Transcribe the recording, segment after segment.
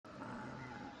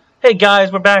Hey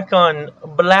guys, we're back on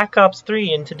Black Ops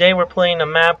 3, and today we're playing a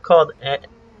map called...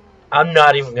 I'm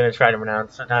not even going to try to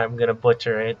pronounce it, I'm going to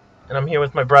butcher it. And I'm here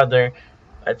with my brother.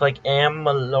 It's like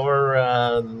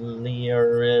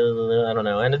AMELIORAMA, I don't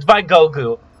know, and it's by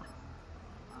Goku.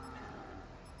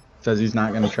 Says he's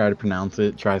not going to try to pronounce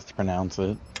it, tries to pronounce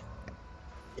it.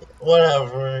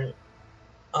 Whatever.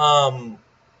 AMELIORAMA.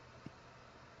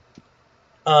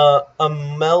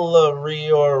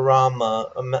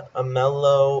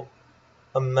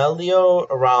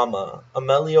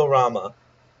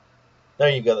 There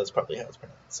you go, that's probably how it's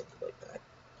pronounced, something like that.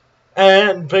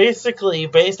 And basically,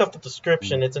 based off the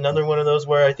description, it's another one of those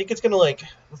where I think it's going to, like,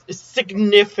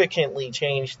 significantly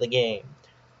change the game.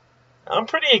 I'm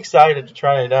pretty excited to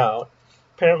try it out.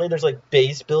 Apparently there's, like,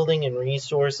 base building and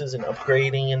resources and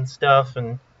upgrading and stuff,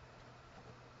 and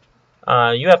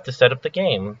you have to set up the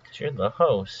game, because you're the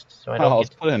host. So I don't let's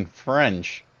put in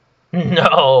French.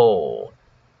 No!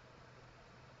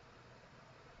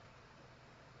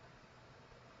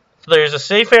 So there's a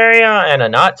safe area and a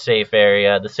not safe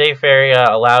area. The safe area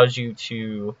allows you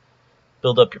to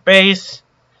build up your base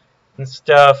and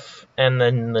stuff, and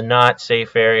then the not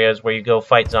safe area is where you go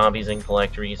fight zombies and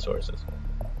collect resources.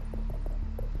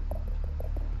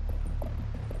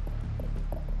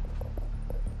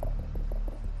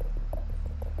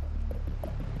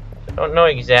 I don't know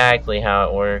exactly how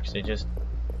it works. It just...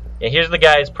 Yeah, here's the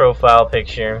guy's profile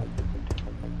picture,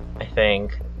 I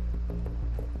think.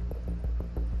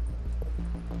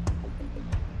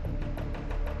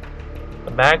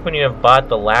 Back when you have bought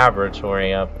the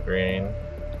laboratory upgrade.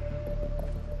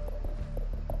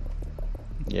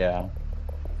 Yeah.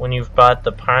 When you've bought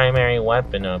the primary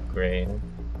weapon upgrade.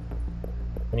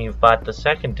 When you've bought the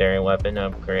secondary weapon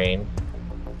upgrade.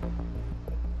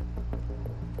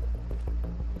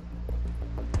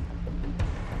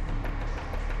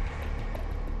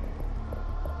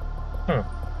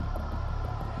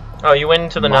 Oh, you went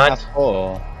into the nuts?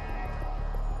 Oh.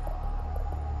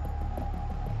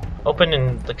 Open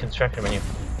in the construction menu.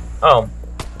 Oh.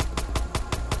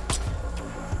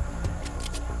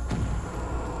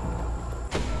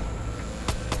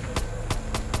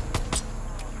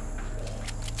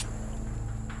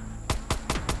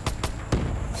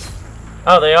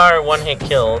 Oh, they are one-hit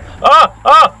kills. Oh!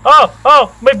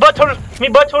 My butthole! Me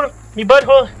butthole! Me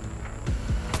butthole!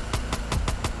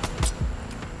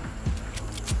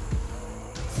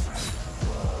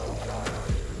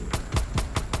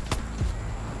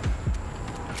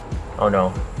 Oh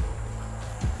no.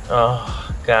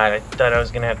 Oh god, I thought I was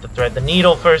gonna have to thread the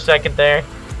needle for a second there.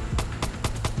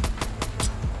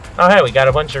 Oh hey, we got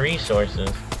a bunch of resources.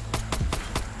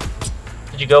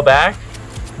 Did you go back?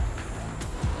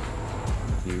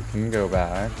 You can go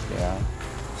back, yeah.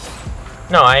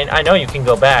 No, I know you can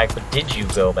go back, but did you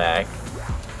go back?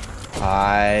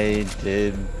 I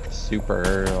did super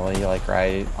early, like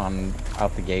right on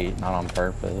out the gate, not on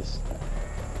purpose.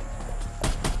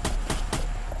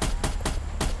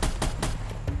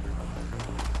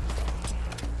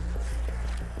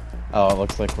 Oh, it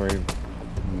looks like we're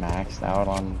maxed out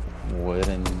on wood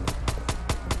and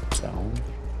stone.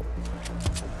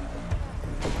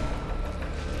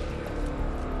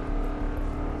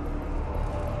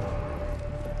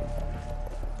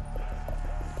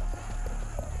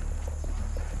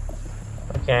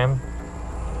 Okay.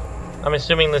 I'm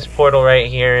assuming this portal right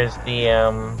here is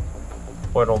the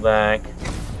portal back.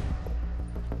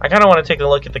 I kind of want to take a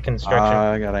look at the construction.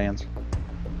 I gotta answer.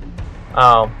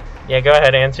 Oh. Yeah, go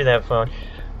ahead, answer that phone.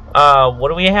 What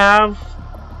do we have?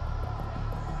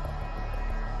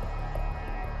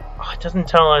 Oh, it doesn't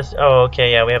tell us. Oh,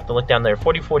 okay, yeah, we have to look down there.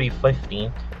 40, 40,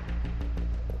 50.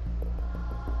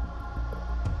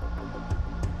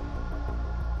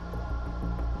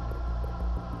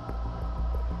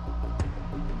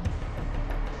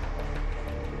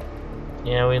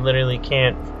 Yeah, we literally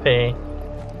can't pay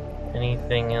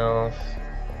anything else.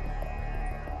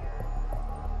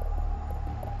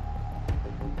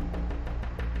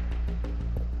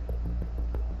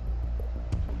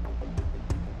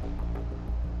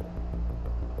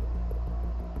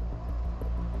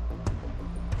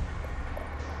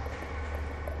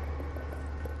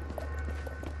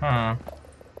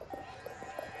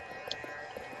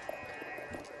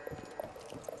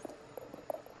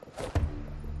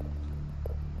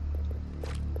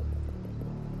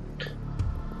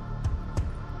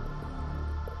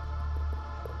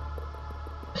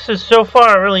 This is so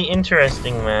far a really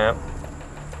interesting map.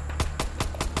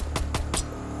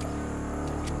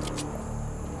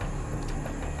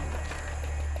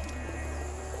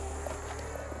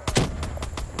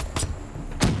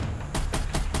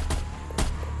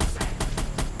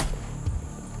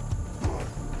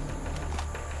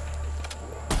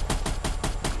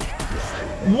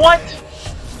 What?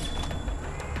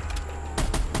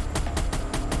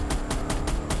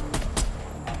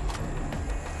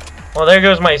 Well, there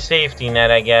goes my safety net,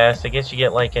 I guess. I guess you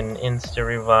get like an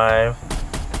insta-revive.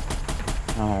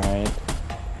 Alright.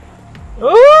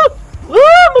 Ooh! Ooh!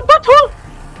 My butthole!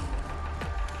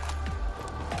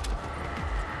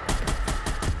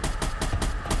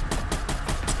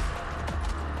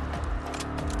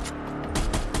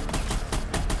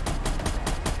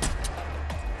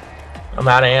 I'm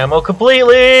out of ammo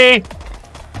completely!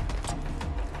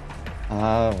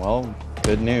 Well,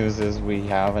 good news is we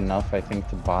have enough, I think,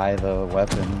 to buy the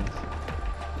weapons.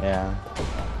 Yeah.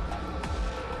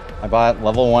 I bought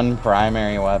level 1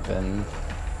 primary weapons.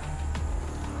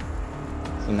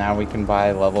 So now we can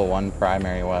buy level 1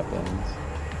 primary weapons.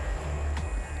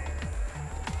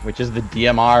 Which is the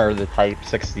DMR or the Type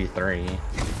 63.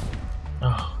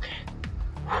 Oh, okay.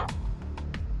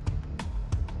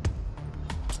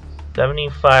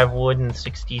 75 wood and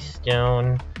 60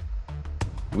 stone.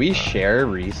 Do we share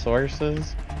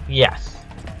resources? Yes.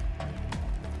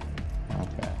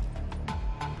 Okay.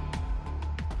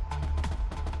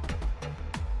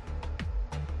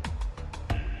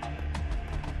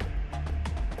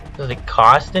 Does it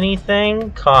cost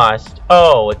anything? Cost.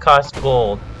 Oh, it costs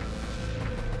gold.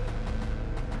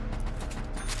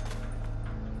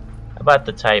 I bought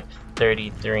the Type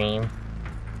 33.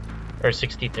 Or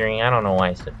 63. I don't know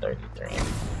why I said 33.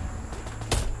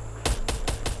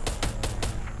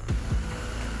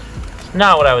 It's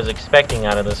not what I was expecting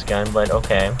out of this gun, but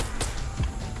okay.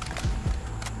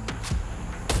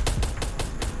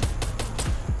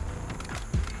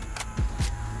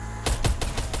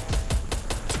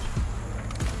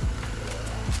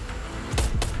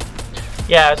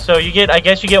 Yeah, so you get, I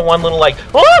guess you get one little like,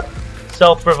 oh!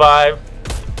 Self-revive.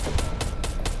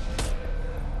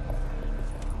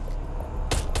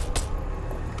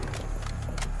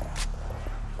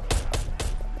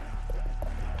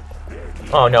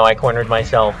 Oh no, I cornered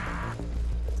myself.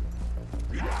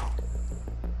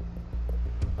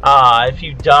 Ah, if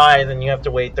you die, then you have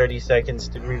to wait 30 seconds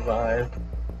to revive.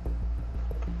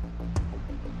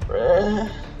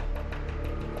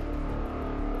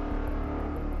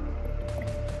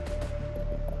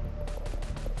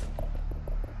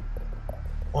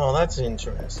 Well, that's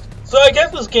interesting. So I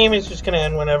guess this game is just gonna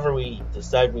end whenever we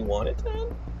decide we want it to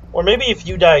end? Or maybe if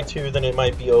you die too, then it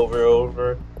might be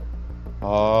over.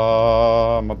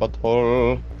 My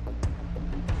butthole.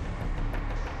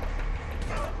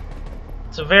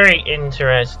 It's a very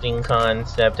interesting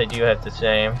concept, I do have to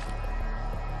say.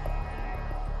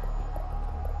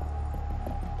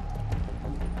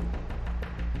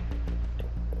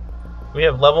 We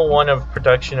have level 1 of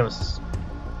production of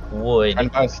wood.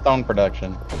 And stone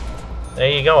production. There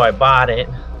you go, I bought it.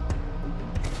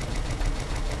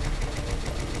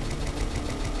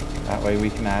 That way we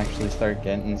can actually start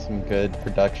getting some good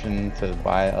production to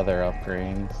buy other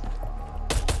upgrades.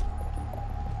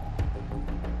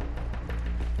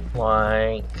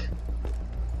 Like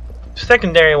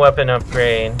secondary weapon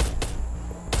upgrade.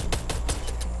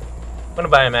 I'm gonna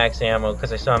buy a max ammo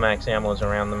because I saw max ammos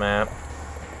around the map.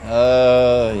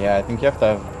 Yeah, I think you have to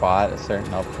have bought a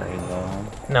certain upgrade though.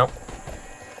 No.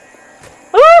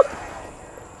 Woo!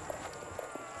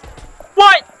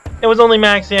 What? It was only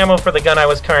max ammo for the gun I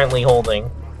was currently holding.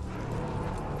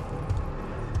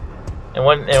 It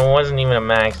wasn't even a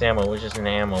max ammo, it was just an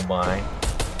ammo buy.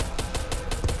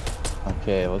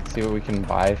 Okay, let's see what we can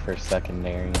buy for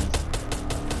secondaries.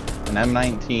 An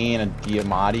M19, a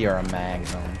Diamatti, or a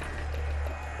Magnum.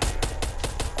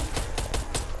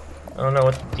 I don't know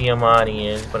what the Diamatti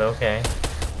is, but okay.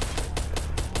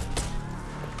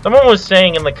 Someone was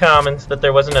saying in the comments that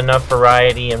there wasn't enough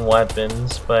variety in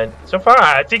weapons, but so far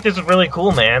I think this is really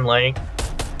cool, man. Like,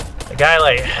 a guy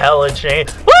like hella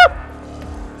changed. Woo!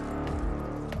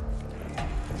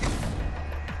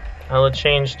 Hella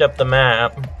changed up the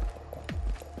map.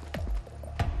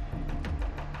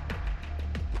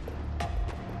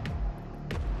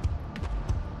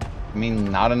 I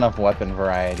mean, not enough weapon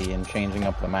variety and changing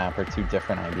up the map are two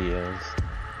different ideas.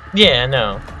 Yeah,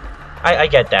 no. I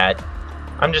get that.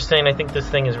 I'm just saying I think this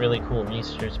thing is really cool.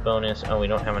 Research bonus. Oh, we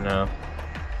don't have enough.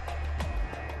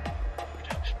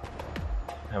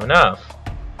 Have enough.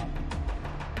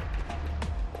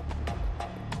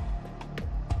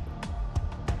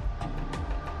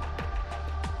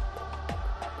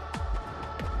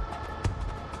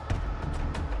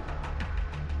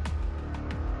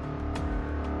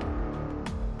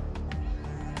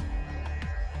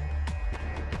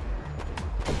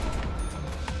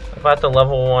 About the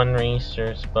level 1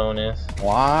 research bonus.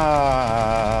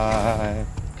 Why?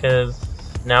 Because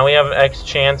Now we have X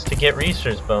chance to get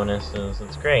research bonuses.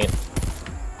 It's great.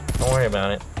 Don't worry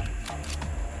about it.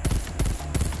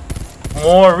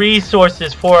 More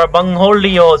resources for our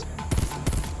bungholios.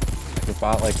 We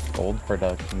bought like gold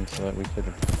production so that we could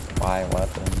buy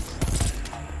weapons.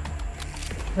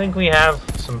 I think we have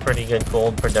some pretty good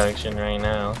gold production right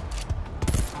now.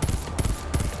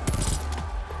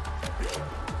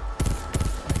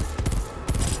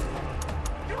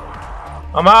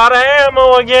 I'm out of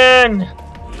ammo again!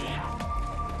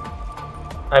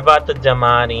 I bought the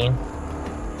Damati.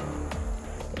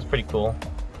 It's pretty cool.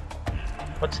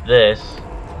 What's this?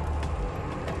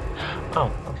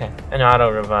 Oh, okay. An auto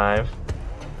revive.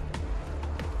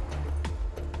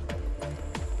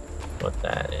 What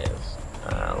that is.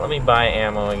 Let me buy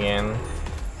ammo again.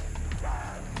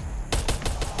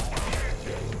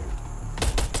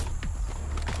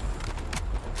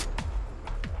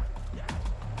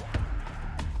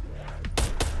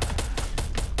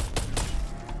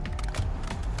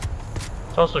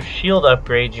 There's also shield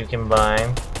upgrades you can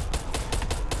buy.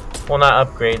 Well, not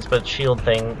upgrades, but shield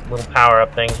thing, little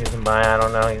power-up things you can buy. I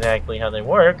don't know exactly how they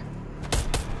work.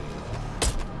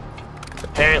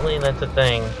 Apparently, that's a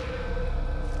thing.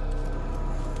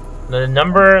 The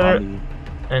number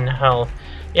and health.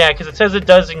 Yeah, because it says it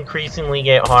does increasingly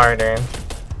get harder.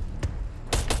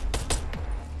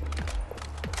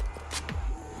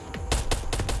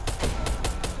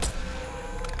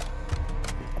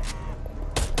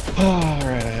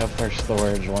 Alright, I have our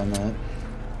storage limit.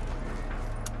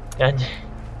 God.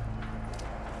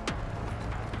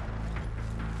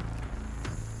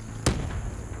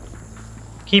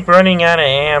 Keep running out of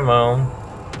ammo.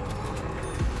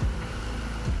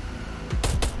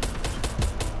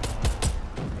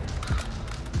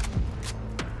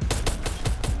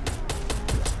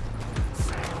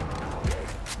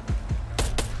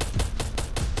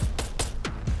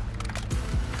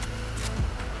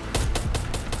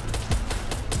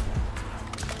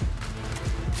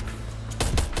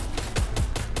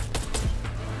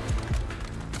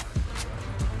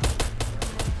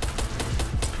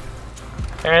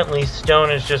 Apparently stone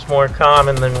is just more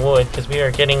common than wood, because we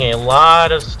are getting a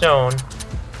lot of stone.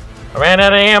 I ran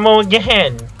out of ammo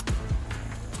again!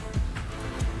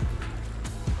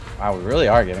 Wow, we really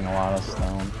are getting a lot of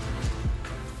stone.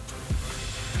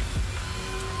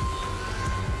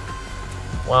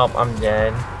 Well, I'm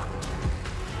dead.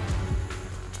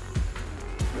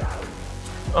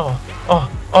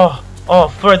 Oh,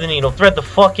 thread the needle, thread the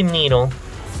fucking needle.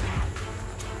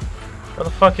 Where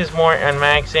the fuck is more and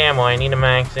max ammo? I need a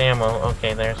max ammo.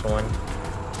 Okay, there's one.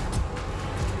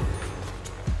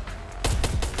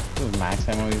 What does max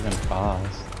ammo even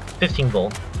cost? 15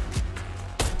 gold.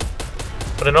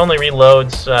 But it only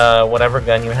reloads whatever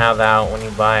gun you have out when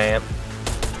you buy it.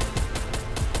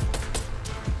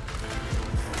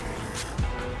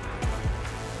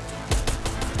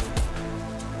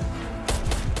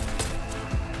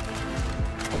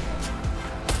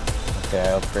 Okay,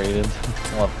 I upgraded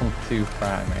level 2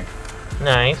 primary.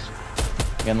 Nice.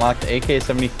 We unlocked the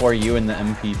AK-74U and the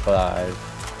MP5.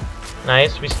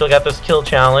 Nice. We still got this kill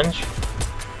challenge.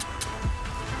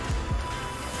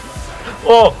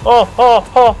 Oh,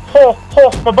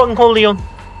 my bunghole.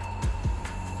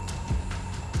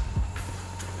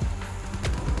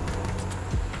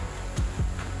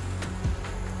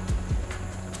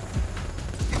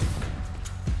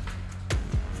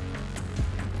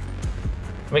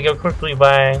 Let me go quickly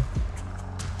by.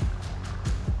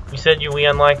 You said we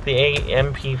unlocked the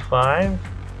MP5?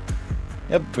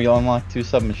 Yep, we unlocked 2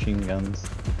 submachine guns.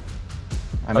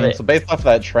 I mean, so based off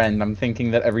that trend, I'm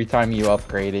thinking that every time you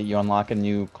upgrade it, you unlock a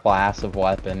new class of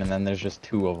weapon, and then there's just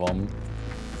 2 of them.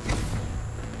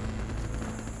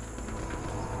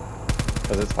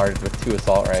 Because it's hard with 2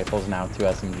 assault rifles, now 2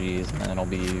 SMGs, and then it'll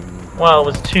be... Well, it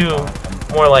was 2,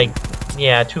 more like,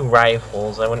 yeah, 2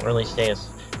 rifles. I wouldn't really say it's...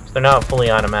 They're not fully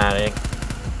automatic.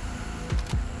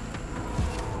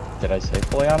 Did I say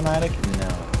fully automatic? No.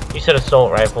 You said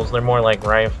assault rifles. They're more like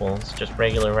rifles, just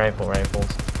regular rifles.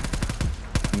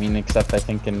 I mean, except I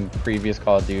think in previous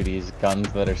Call of Duties,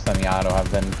 guns that are semi-auto have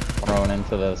been thrown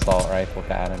into the assault rifle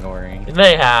category.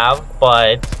 They have,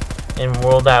 but in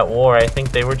World at War, I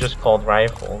think they were just called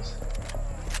rifles.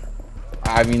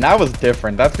 I mean, that was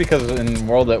different. That's because in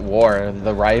World at War,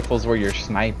 the rifles were your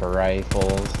sniper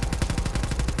rifles.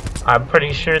 I'm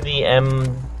pretty sure the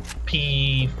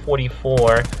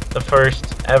MP44, the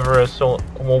first ever assault,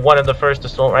 well, one of the first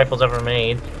assault rifles ever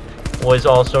made, was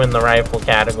also in the rifle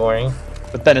category.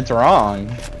 But then it's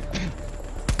wrong.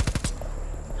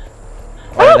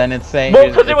 Or then it's saying... Well,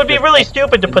 because it would be really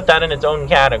stupid to put that in its own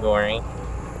category.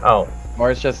 Oh. Or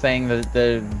it's just saying that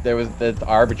there was it's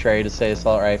arbitrary to say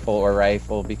assault rifle or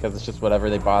rifle because it's just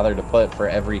whatever they bother to put for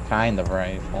every kind of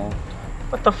rifle.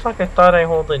 What the fuck? I thought I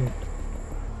hold in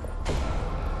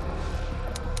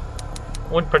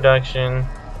wood production,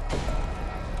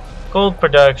 gold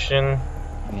production.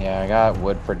 Yeah, I got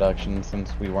wood production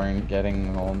since we weren't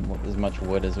getting as much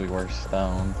wood as we were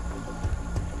stone.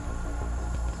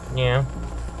 Yeah.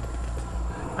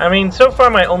 I mean, so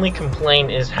far my only complaint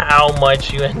is how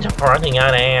much you end up running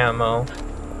out of ammo.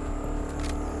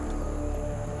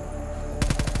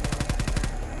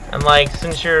 And like,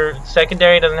 since your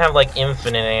secondary doesn't have like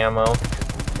infinite ammo,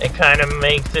 it kind of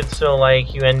makes it so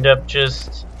like you end up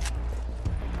just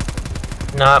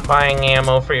not buying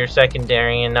ammo for your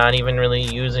secondary and not even really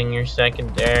using your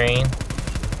secondary.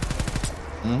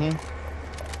 You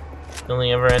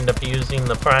only ever end up using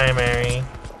the primary.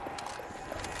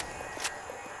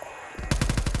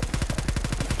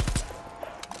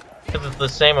 Because it's the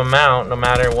same amount no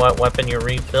matter what weapon you're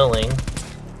refilling.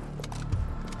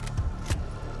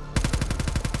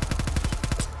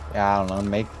 Yeah, I don't know, to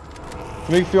make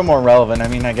it feel more relevant. I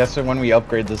mean, I guess when we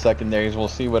upgrade the secondaries, we'll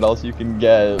see what else you can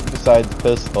get besides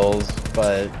pistols,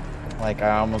 but like,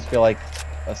 I almost feel like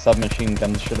a submachine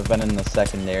gun should have been in the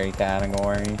secondary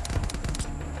category.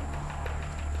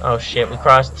 Oh shit, we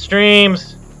crossed the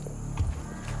streams!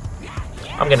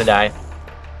 I'm gonna die.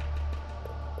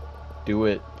 Do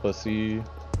it, pussy.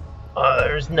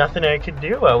 There's nothing I could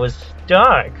do, I was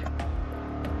stuck.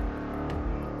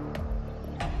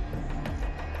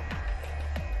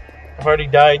 I've already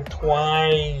died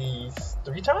twice.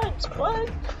 3 times? What?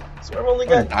 So I've only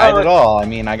got... I died at all. I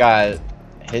mean, I got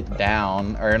hit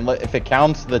down. Or if it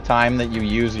counts the time that you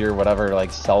use your whatever,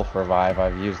 like, self-revive,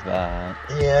 I've used that.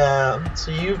 Yeah, so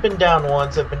you've been down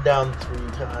once, I've been down 3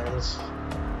 times.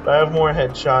 But I have more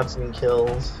headshots than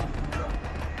kills.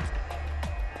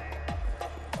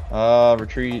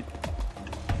 Retreat.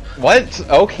 What?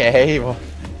 Okay. Well,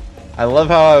 I love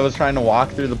how I was trying to walk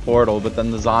through the portal, but then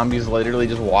the zombies literally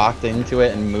just walked into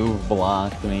it and move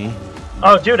blocked me.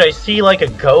 Oh, dude, I see like a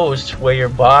ghost where your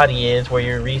body is, where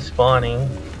you're respawning.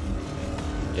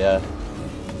 Yeah.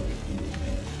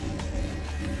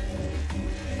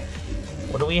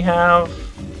 What do we have?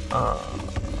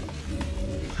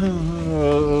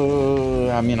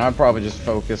 I mean, I'd probably just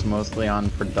focus mostly on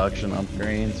production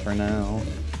upgrades for now.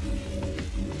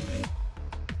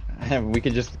 We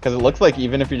could just, because it looks like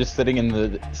even if you're just sitting in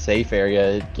the safe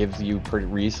area, it gives you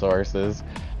resources.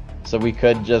 So we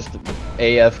could just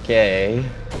AFK.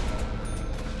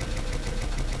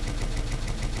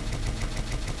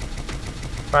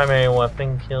 Primary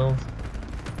weapon kills.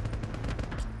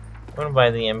 I'm gonna buy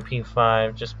the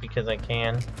MP5 just because I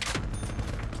can.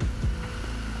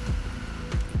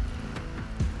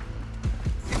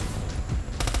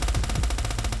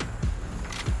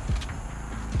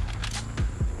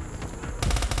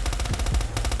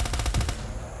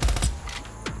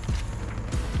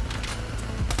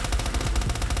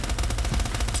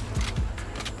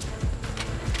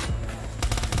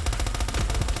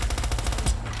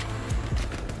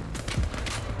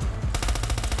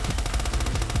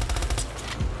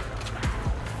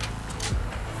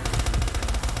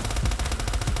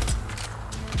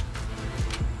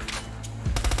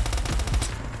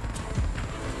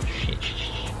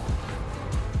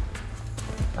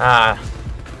 Ah.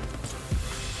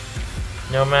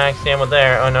 No max ammo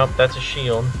there. Oh nope, that's a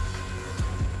shield.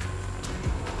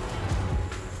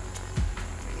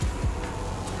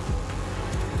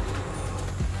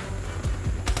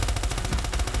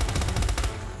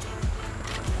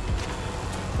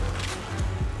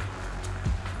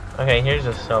 Okay, here's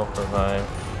a self-revive.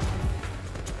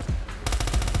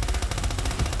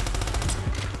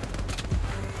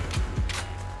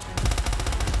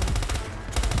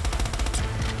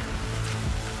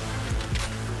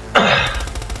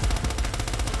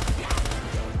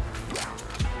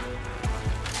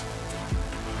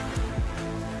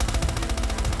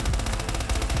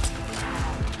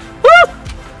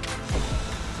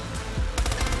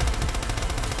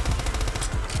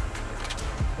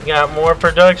 Got more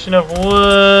production of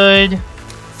wood.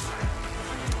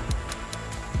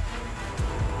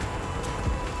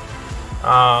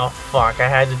 Oh fuck, I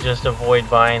had to just avoid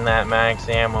buying that max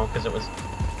ammo because it was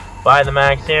buy the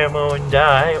max ammo and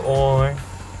die, or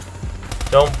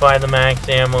don't buy the max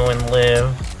ammo and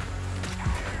live.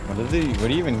 What do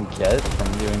you even get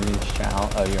from doing these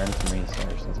challenges? Oh, you earn some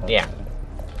resources. Okay. Yeah.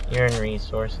 You earn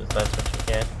resources, that's what you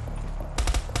get.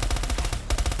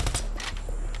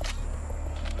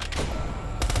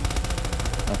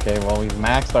 Okay, well, we've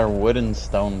maxed our wood and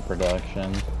stone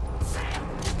production.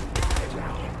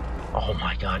 Oh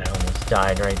my god, I almost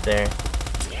died right there.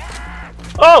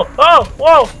 Oh! Oh!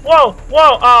 Whoa! Whoa!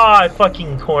 Whoa! Ah, I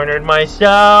fucking cornered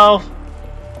myself.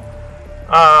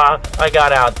 I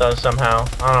got out though somehow.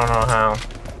 I don't know how.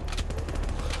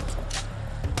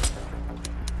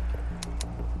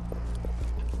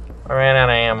 I ran out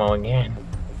of ammo again.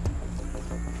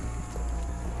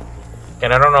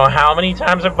 And I don't know how many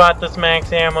times I've bought this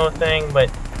max ammo thing,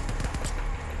 but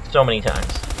so many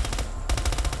times.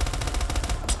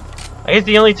 I guess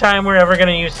the only time we're ever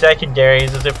gonna use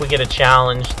secondaries is if we get a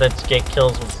challenge that's get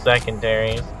kills with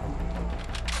secondaries.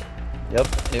 Yep,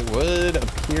 it would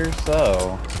appear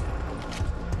so.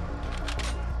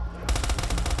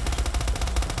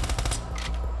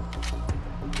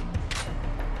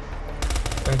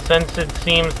 And since it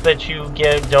seems that you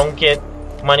don't get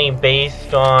money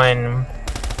based on,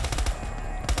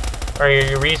 or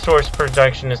your resource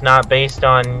production is not based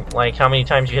on like how many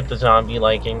times you hit the zombie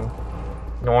like in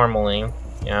normally,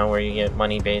 you know, where you get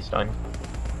money based on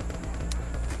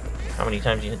how many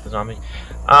times you hit the zombie.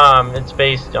 It's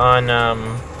based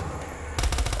on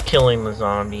killing the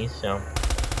zombies, so.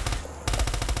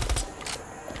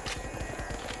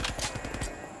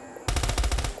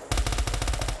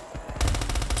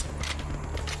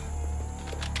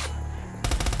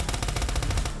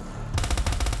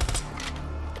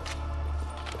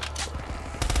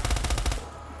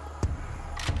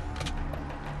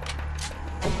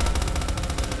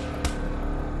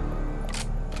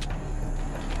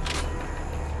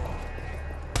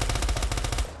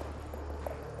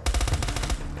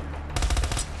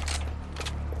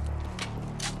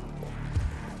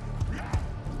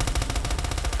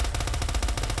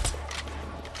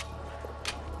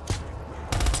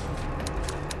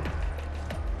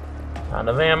 Out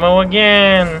of ammo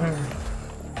again.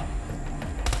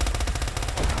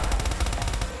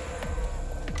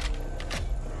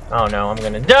 Oh no, I'm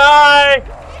gonna die!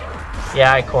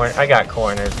 Yeah, I got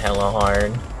cornered hella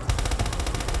hard.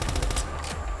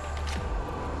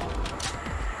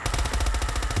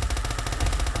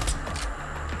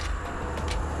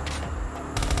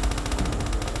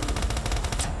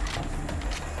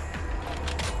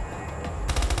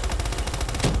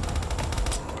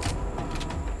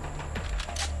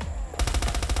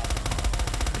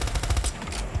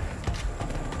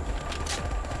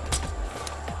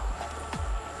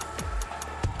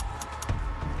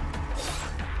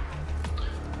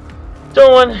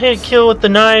 Don't want to hit kill with the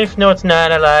knife. No, it's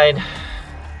not. I lied.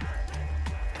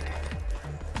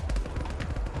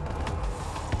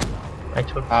 I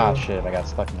took. Ah, shit! I got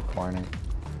stuck in the corner.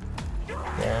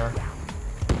 Yeah,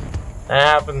 that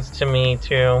happens to me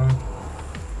too.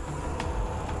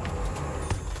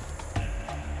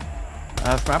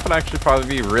 This map would actually probably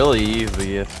be really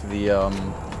easy if the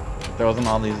if there wasn't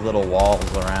all these little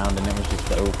walls around and it was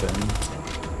just open.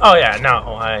 Oh yeah,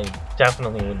 no, I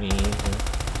definitely would be easy.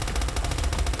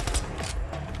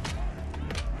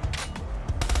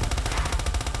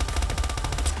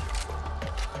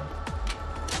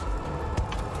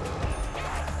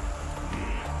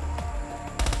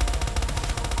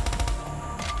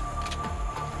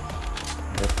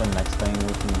 The next thing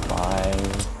we can buy.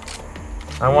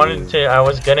 I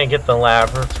was gonna get the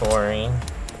laboratory.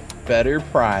 Better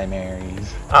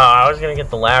primaries. Oh, I was gonna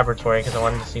get the laboratory because I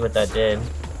wanted to see what that did.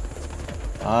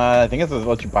 I think it's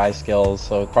what you buy skills,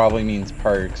 so it probably means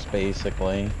perks,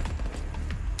 basically.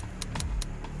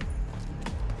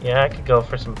 Yeah, I could go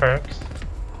for some perks.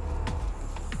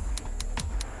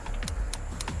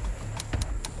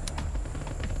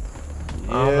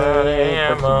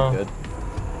 Yeah, perks would be good.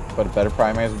 But better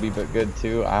primaries would be good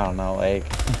too. I don't know, like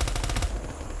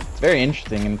it's very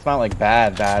interesting and it's not like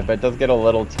bad, but it does get a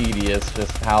little tedious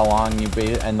just how long you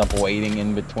end up waiting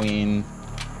in between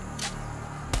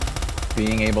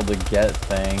being able to get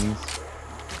things.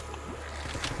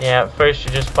 Yeah, at first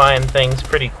you're just buying things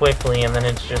pretty quickly and then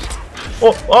it's just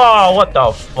oh, what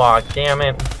the fuck, damn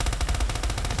it.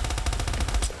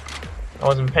 I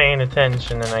wasn't paying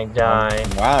attention and I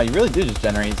died. Wow, you really do just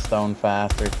generate stone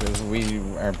faster because we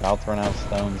are about to run out of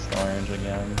stone storage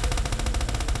again.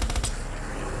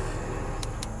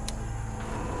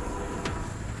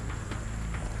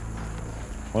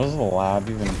 What does the lab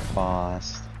even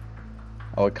cost?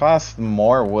 Oh, it costs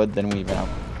more wood than we even have.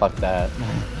 Fuck that.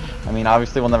 I mean,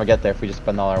 obviously we'll never get there if we just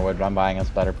spend all our wood, but I'm buying us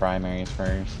better primaries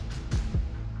first.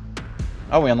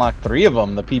 Oh, we unlocked 3 of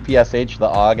them. The PPSH, the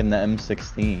AUG, and the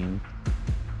M16.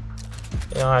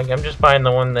 You know, I'm just buying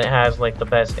the one that has like the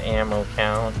best ammo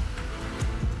count.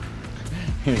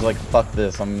 He's like, fuck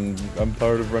this, I'm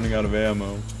tired of running out of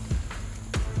ammo.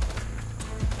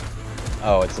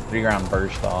 Oh, it's a 3-round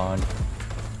burst AUG.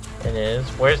 It is.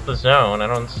 Where's the zone? I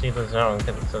don't see the zone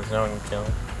because it's a zone kill.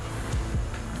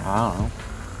 I don't know.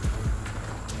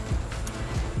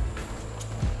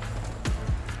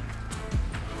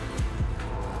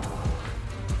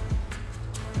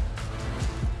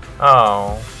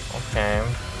 Oh, okay.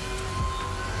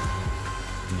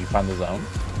 Did you find the zone?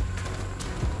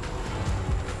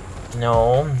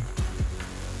 No.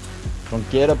 Don't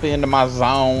get up into my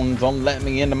zone. Don't let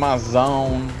me into my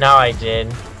zone. Now I did.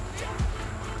 I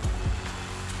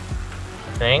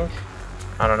think.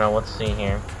 I don't know. Let's see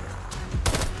here.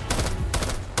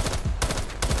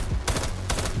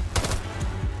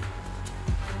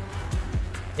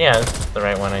 Yeah, this is the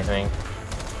right one, I think.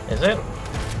 Is it?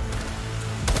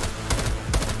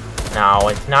 No,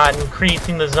 it's not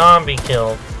increasing the zombie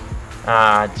kills.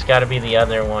 Ah, it's gotta be the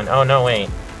other one. Oh, no, wait.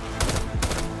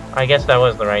 I guess that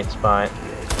was the right spot.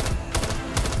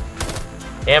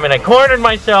 Damn it, I cornered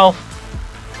myself!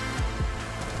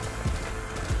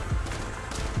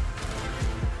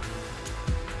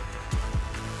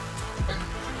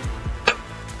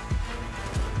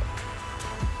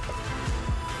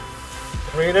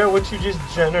 Read out what you just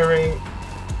generate.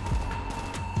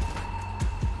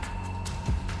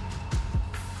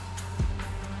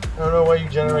 I don't know why you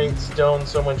generate stone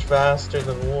so much faster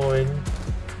than wood.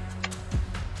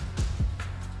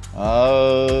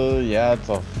 Yeah, it's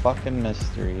a fucking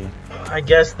mystery. I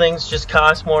guess things just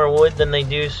cost more wood than they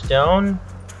do stone?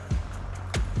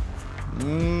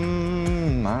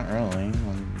 Not really.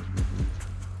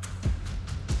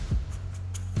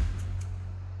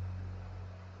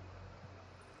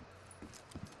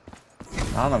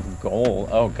 Not enough gold.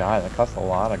 Oh god, that costs a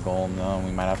lot of gold. No,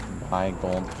 we might have to buy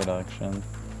gold production.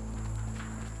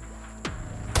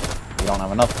 We don't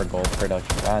have enough for gold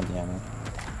production. God damn it.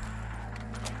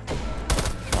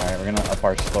 Alright, we're gonna up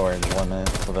our storage limit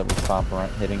so that we stop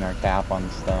hitting our cap on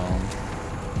stone.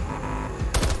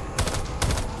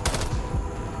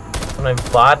 When I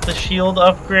bought the shield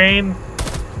upgrade?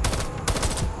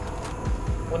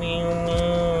 What do you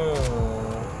mean?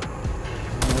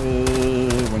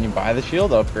 When you buy the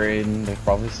shield upgrade, there's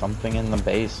probably something in the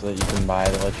base that you can buy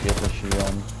that lets you get the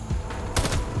shield.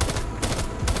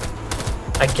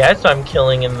 I guess I'm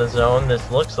killing in the zone.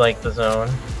 This looks like the zone.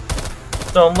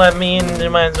 Don't let me into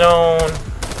my zone.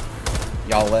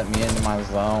 Y'all let me into my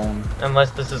zone.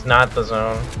 Unless this is not the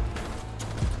zone.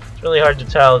 It's really hard to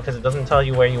tell because it doesn't tell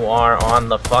you where you are on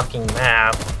the fucking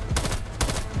map.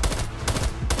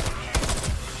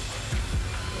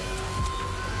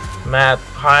 Map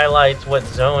highlights what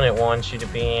zone it wants you to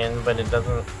be in, but it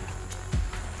doesn't.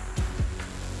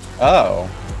 Oh.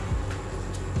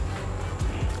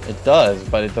 It does,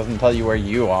 but it doesn't tell you where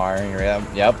you are.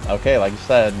 Yep, okay, like you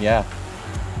said, yeah.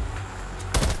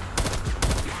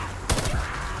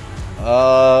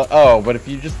 Oh, but if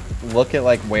you just look at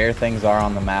like where things are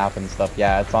on the map and stuff,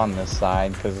 yeah, it's on this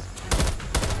side, because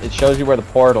it shows you where the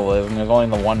portal is, and there's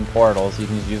only the one portal, so you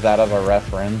can just use that as a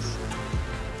reference.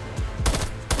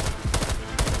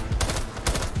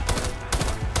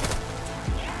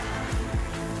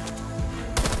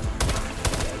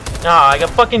 Ah, I got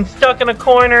fucking stuck in a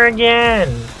corner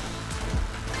again!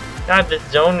 God, this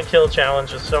zone kill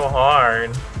challenge is so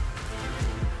hard.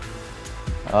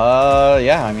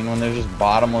 Yeah, I mean, when there's just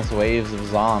bottomless waves of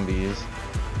zombies.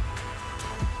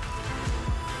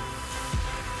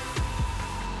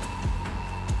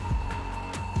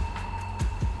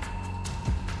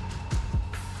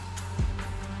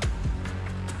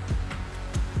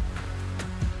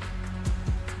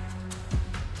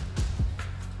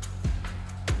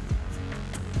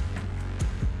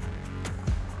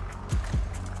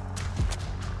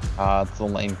 It's the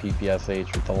lame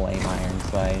PPSH with the lame iron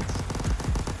sights.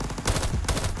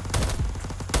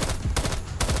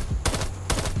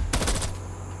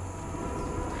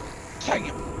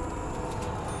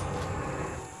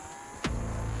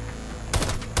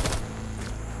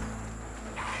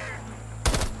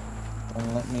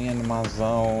 Don't let me into my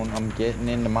zone. I'm getting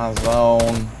into my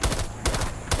zone.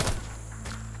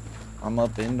 I'm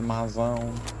up into my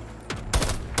zone.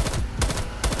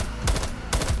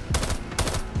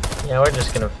 Yeah, we're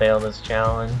just gonna fail this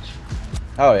challenge.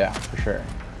 Oh yeah, for sure.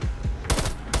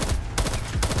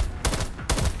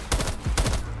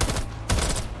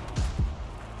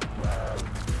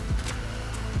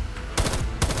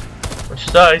 Which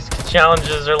sucks, 'cause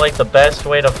challenges are like the best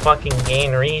way to fucking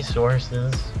gain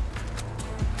resources.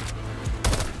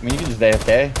 I mean, you can just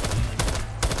AFK.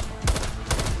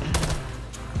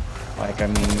 Like, I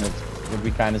mean, it would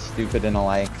be kind of stupid in a,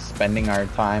 like, spending our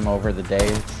time over the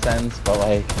day sense, but,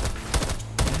 like,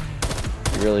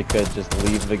 you really could just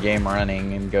leave the game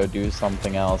running and go do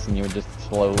something else, and you would just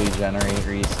slowly generate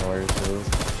resources.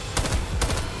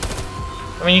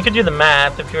 I mean, you could do the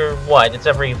math if you're, what, it's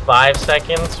every 5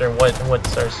 seconds? Or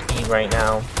what's our speed right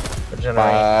now? For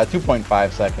generation?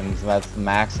 2.5 seconds. That's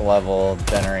max level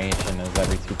generation is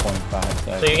every 2.5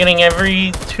 seconds. So you're getting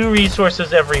every 2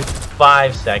 resources every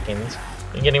 5 seconds.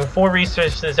 You're getting 4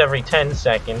 resources every 10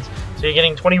 seconds. So you're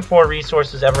getting 24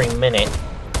 resources every minute.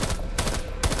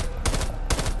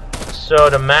 So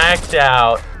to max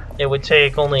out, it would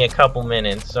take only a couple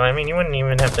minutes. So I mean, you wouldn't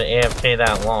even have to AFK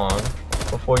that long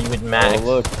before you would max. Oh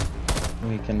look,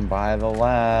 we can buy the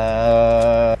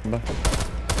lab.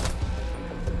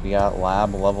 We got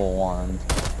lab level 1.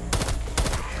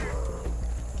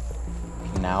 We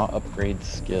can now upgrade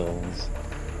skills.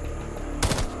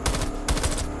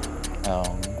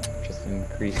 Just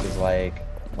increases like,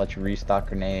 lets you restock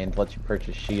grenades, lets you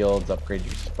purchase shields, upgrade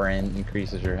your sprint,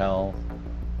 increases your health.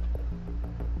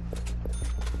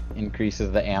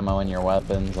 Increases the ammo in your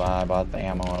weapons. I bought the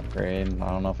ammo upgrade. I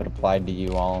don't know if it applied to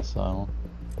you also.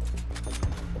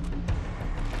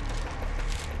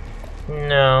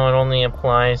 No, it only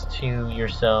applies to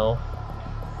yourself.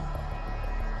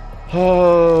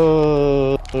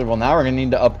 Well, now we're gonna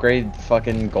need to upgrade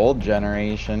fucking gold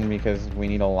generation because we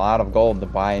need a lot of gold to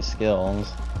buy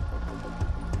skills.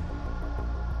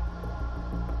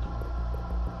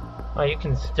 Oh, you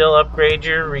can still upgrade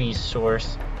your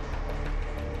resource.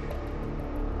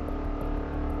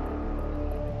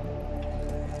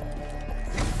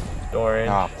 Storage.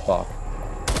 Ah, fuck.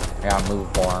 I gotta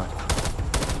move more.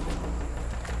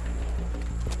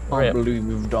 I can't believe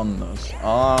we've done this.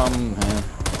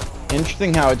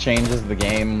 Interesting how it changes the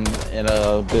game in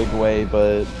a big way,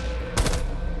 but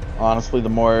honestly, the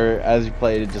more as you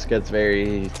play, it just gets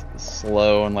very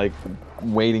slow and like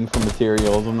waiting for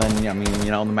materials, and then I mean,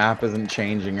 you know, the map isn't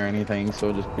changing or anything,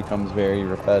 so it just becomes very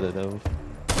repetitive.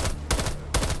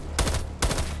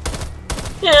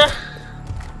 Yeah.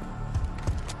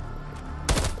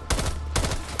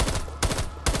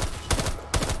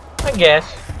 I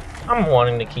guess. I'm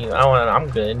wanting to keep. I'm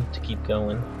good to keep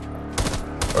going.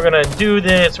 We're gonna do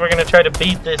this. We're gonna try to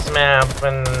beat this map,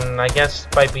 and I guess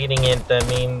by beating it, that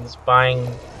means buying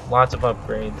lots of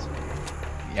upgrades.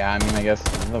 Yeah, I mean, I guess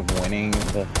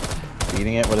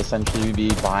beating it would essentially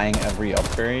be buying every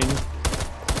upgrade.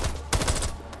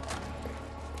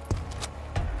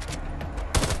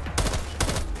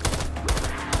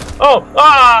 Oh!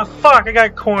 Ah! Fuck! I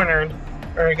got cornered.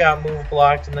 Or I got move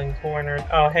blocked and then cornered.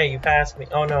 Oh, hey, you passed me.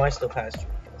 Oh, no, I still passed you.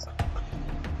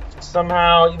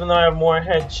 Somehow, even though I have more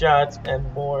headshots and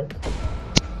more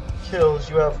kills,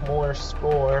 you have more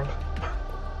score.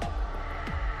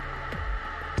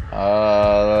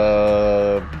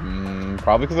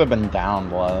 Probably because I've been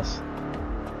downed less.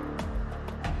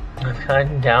 I've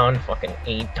gotten down fucking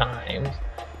 8 times.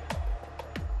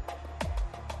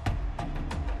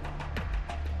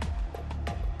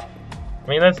 I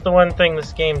mean, that's the one thing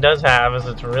this game does have, is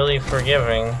it's really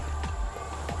forgiving.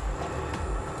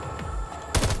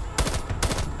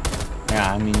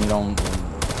 Yeah, I mean, you don't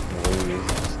lose. You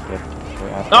just get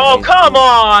oh, come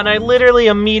on! I literally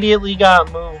immediately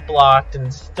got move blocked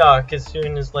and stuck as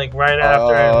soon as, like, right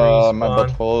after I respawned. My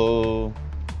butt's full.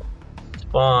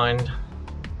 Spawned.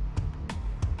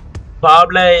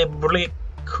 Bable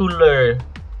Brickular.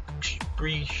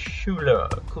 Kulushala.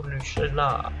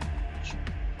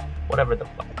 Whatever the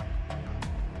fuck.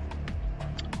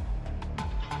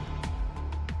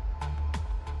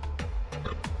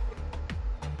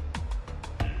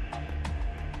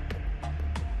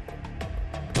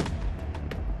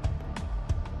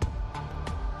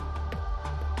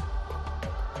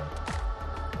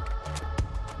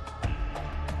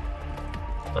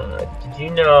 Did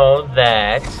you know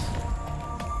that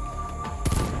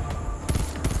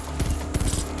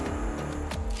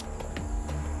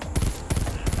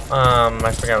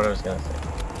I forgot what I was gonna say.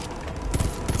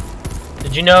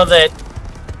 Did you know that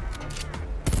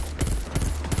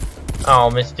oh,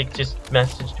 Mystic just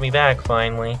messaged me back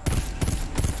finally.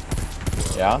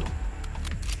 Yeah?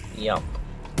 Yup.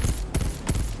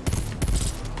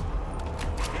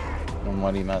 And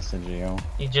what did he message you?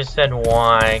 He just said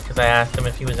why, because I asked him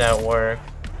if he was at work.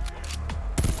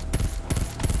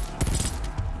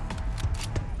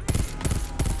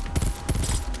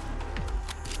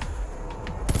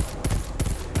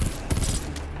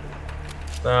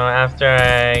 So after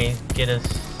I get a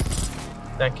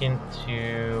second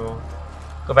to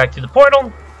go back to the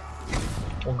portal,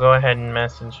 we'll go ahead and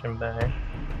message him back.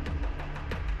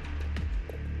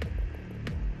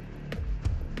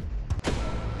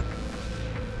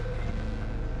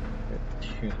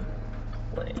 To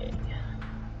play.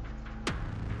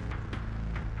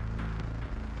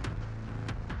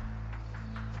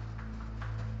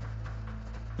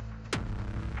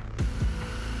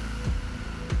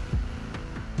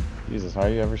 Jesus, how are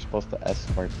you ever supposed to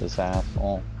escort this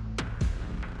asshole?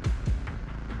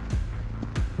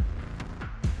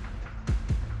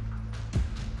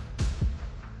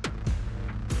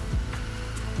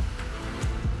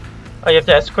 Oh, you have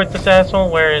to escort this asshole?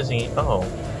 Where is he? Oh.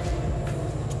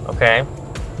 Okay.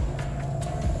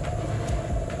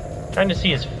 Trying to see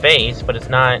his face, but it's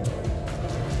not.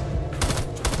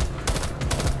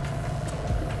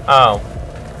 Oh.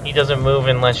 He doesn't move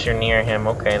unless you're near him.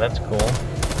 Okay, that's cool.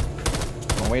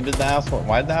 Why did the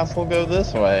asshole go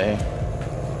this way?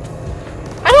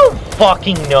 I don't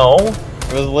fucking know!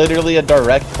 It was literally a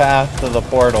direct path to the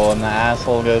portal, and the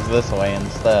asshole goes this way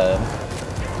instead.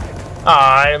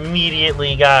 Ah, I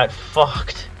immediately got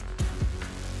fucked.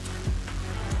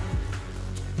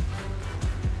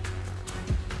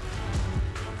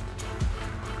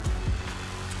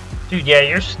 Dude, yeah,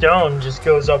 your stone just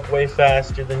goes up way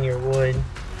faster than your wood.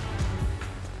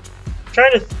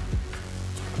 Trying to...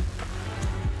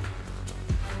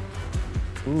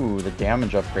 Ooh, the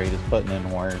damage upgrade is putting in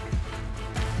work.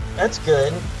 That's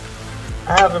good.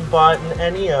 I haven't bought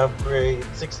any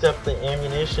upgrades except the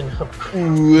ammunition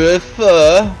upgrade.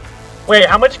 Wait,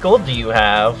 how much gold do you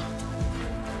have?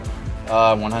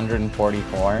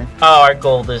 144. Oh, our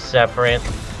gold is separate.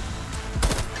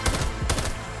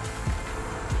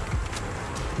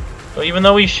 So even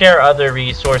though we share other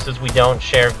resources, we don't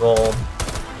share gold.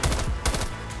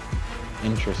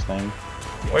 Interesting.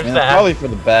 Where's I mean, that? that's probably for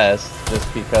the best,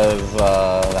 just because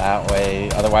that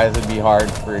way, otherwise it'd be hard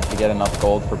to get enough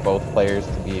gold for both players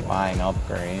to be buying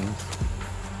upgrades.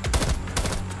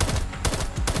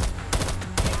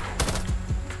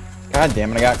 God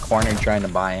damn it, I got cornered trying to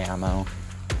buy ammo.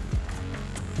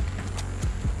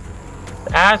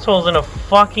 The asshole's in a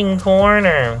fucking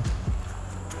corner.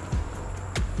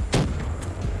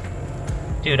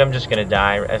 Dude, I'm just gonna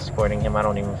die escorting him. I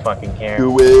don't even fucking care.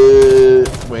 Do it!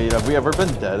 Wait, have we ever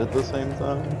been dead at the same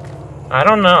time? I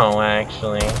don't know,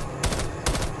 actually.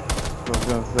 I was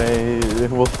gonna say,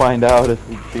 we'll find out if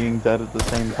being dead at the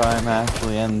same time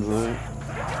actually ends it.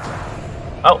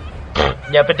 Oh,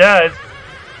 yep, it does.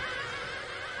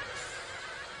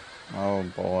 Oh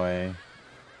boy.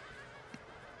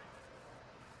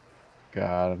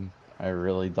 God, I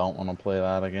really don't want to play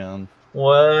that again.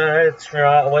 What's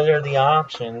wrong? What are the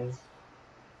options?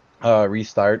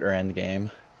 Restart or end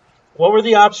game. What were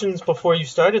the options before you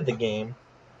started the game?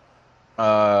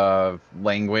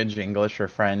 Language, English or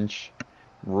French.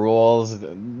 Rules,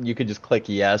 you could just click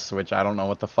yes, which I don't know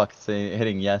what the fuck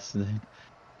hitting yes. And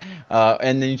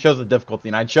then you chose the difficulty,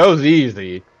 and I chose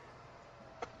easy.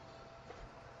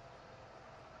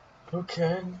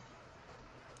 Okay.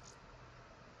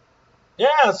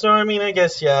 Yeah, so I mean, I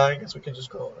guess we could just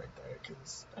call it right there,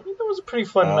 because I mean, that was a pretty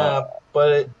fun map,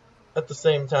 but at the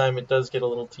same time, it does get a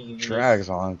little tedious. Drags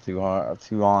on too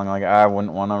long. Like, I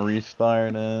wouldn't want to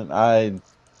restart it. I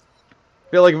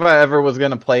feel like if I ever was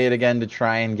gonna play it again to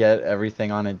try and get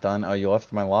everything on it done. Oh, you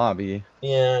left my lobby.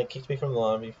 Yeah, it kicked me from the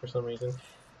lobby for some reason.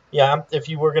 Yeah, if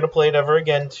you were gonna play it ever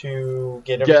again to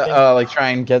get everything, like try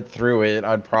and get through it,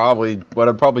 what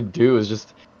I'd probably do is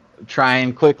just try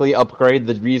and quickly upgrade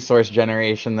the resource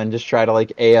generation, then just try to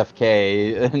like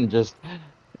AFK and just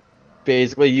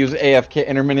basically use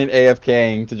intermittent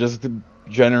AFKing to just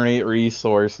generate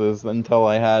resources until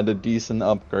I had a decent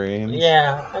upgrade.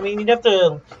 Yeah, I mean, you'd have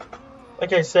to,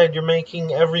 like I said, you're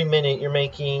making every minute, you're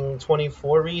making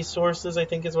 24 resources, I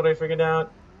think is what I figured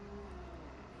out.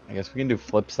 I guess we can do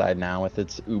flip side now with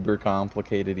its uber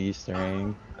complicated Easter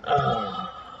egg.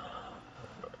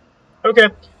 Okay.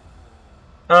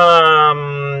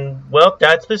 Well,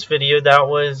 that's this video. That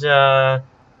was,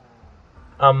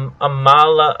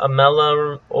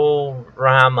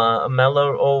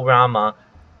 AMELIORAMA,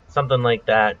 something like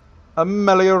that.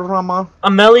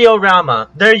 AMELIORAMA.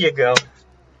 There you go.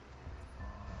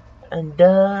 And,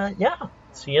 yeah.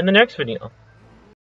 See you in the next video.